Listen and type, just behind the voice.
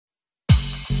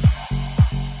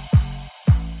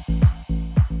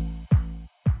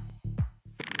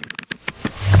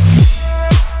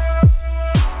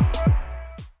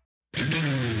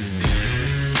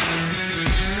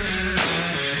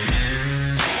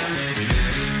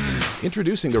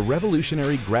Introducing the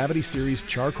revolutionary Gravity Series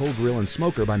Charcoal Grill and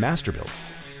Smoker by Masterbuilt.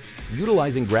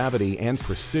 Utilizing gravity and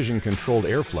precision-controlled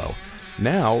airflow,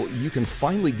 now you can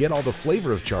finally get all the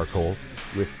flavor of charcoal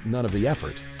with none of the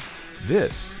effort.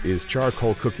 This is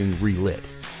charcoal cooking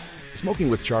relit.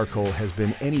 Smoking with charcoal has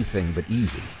been anything but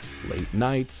easy. Late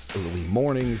nights, early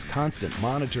mornings, constant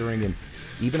monitoring, and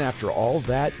even after all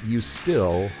that, you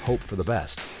still hope for the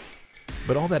best.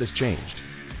 But all that has changed.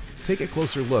 Take a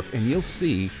closer look and you'll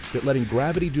see that letting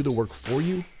gravity do the work for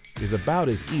you is about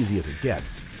as easy as it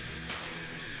gets.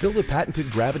 Fill the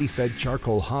patented gravity-fed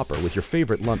charcoal hopper with your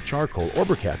favorite lump charcoal or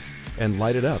briquettes and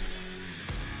light it up.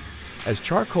 As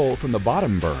charcoal from the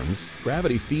bottom burns,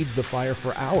 gravity feeds the fire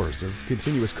for hours of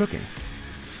continuous cooking.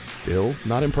 Still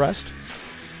not impressed?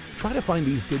 Try to find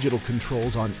these digital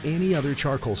controls on any other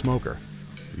charcoal smoker.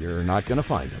 You're not going to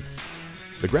find them.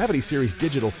 The Gravity Series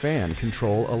digital fan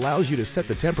control allows you to set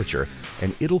the temperature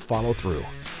and it'll follow through.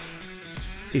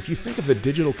 If you think of the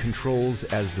digital controls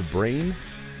as the brain,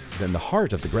 then the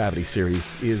heart of the Gravity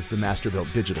Series is the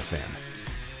Masterbuilt digital fan.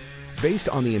 Based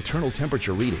on the internal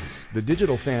temperature readings, the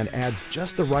digital fan adds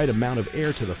just the right amount of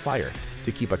air to the fire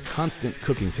to keep a constant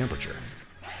cooking temperature.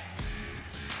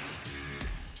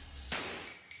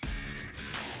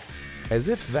 As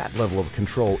if that level of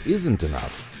control isn't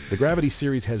enough, the Gravity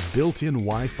Series has built-in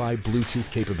Wi-Fi Bluetooth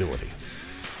capability.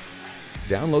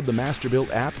 Download the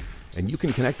Masterbuilt app and you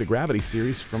can connect the Gravity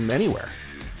Series from anywhere.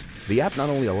 The app not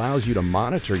only allows you to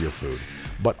monitor your food,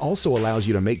 but also allows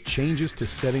you to make changes to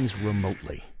settings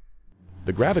remotely.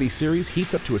 The Gravity Series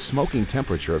heats up to a smoking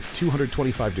temperature of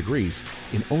 225 degrees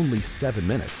in only 7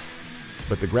 minutes.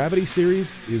 But the Gravity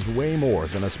Series is way more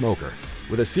than a smoker,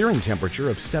 with a searing temperature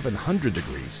of 700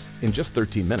 degrees in just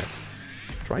 13 minutes.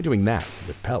 Try doing that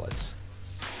with pellets.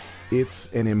 It's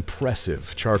an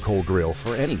impressive charcoal grill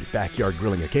for any backyard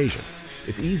grilling occasion.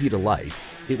 It's easy to light,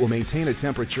 it will maintain a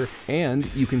temperature, and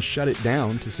you can shut it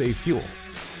down to save fuel.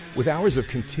 With hours of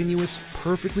continuous,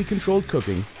 perfectly controlled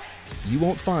cooking, you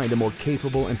won't find a more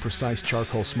capable and precise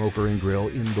charcoal smoker and grill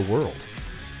in the world.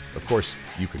 Of course,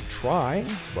 you can try,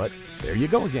 but there you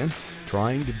go again,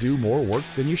 trying to do more work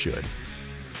than you should.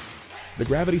 The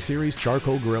Gravity Series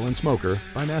Charcoal Grill and Smoker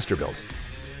by Masterbuilt.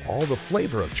 All the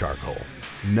flavor of charcoal,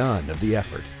 none of the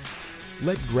effort.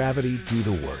 Let gravity do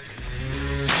the work.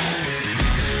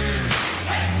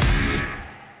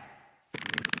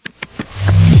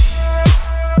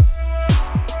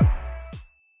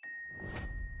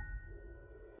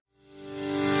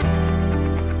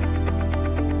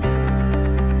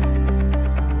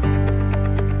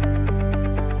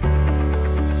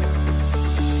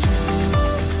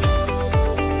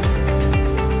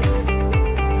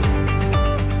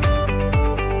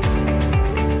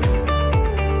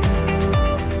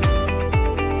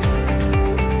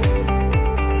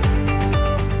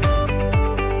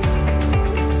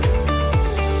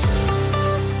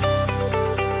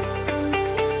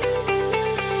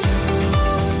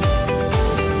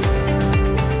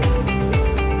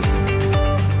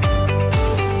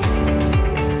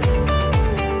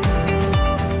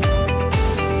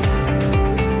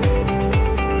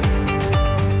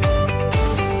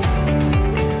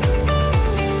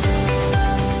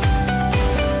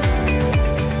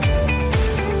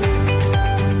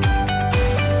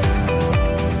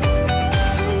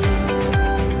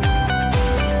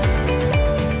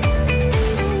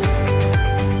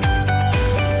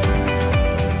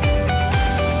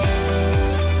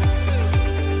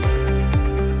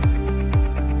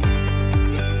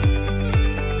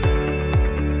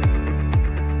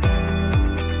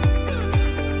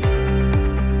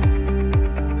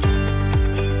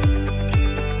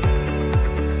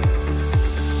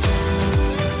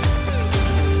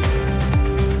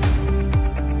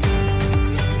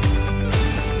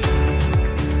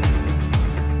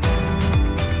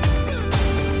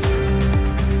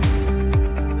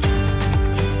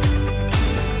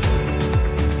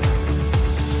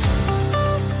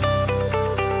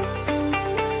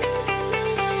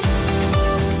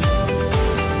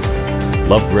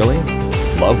 Love grilling?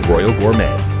 Love Royal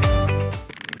Gourmet.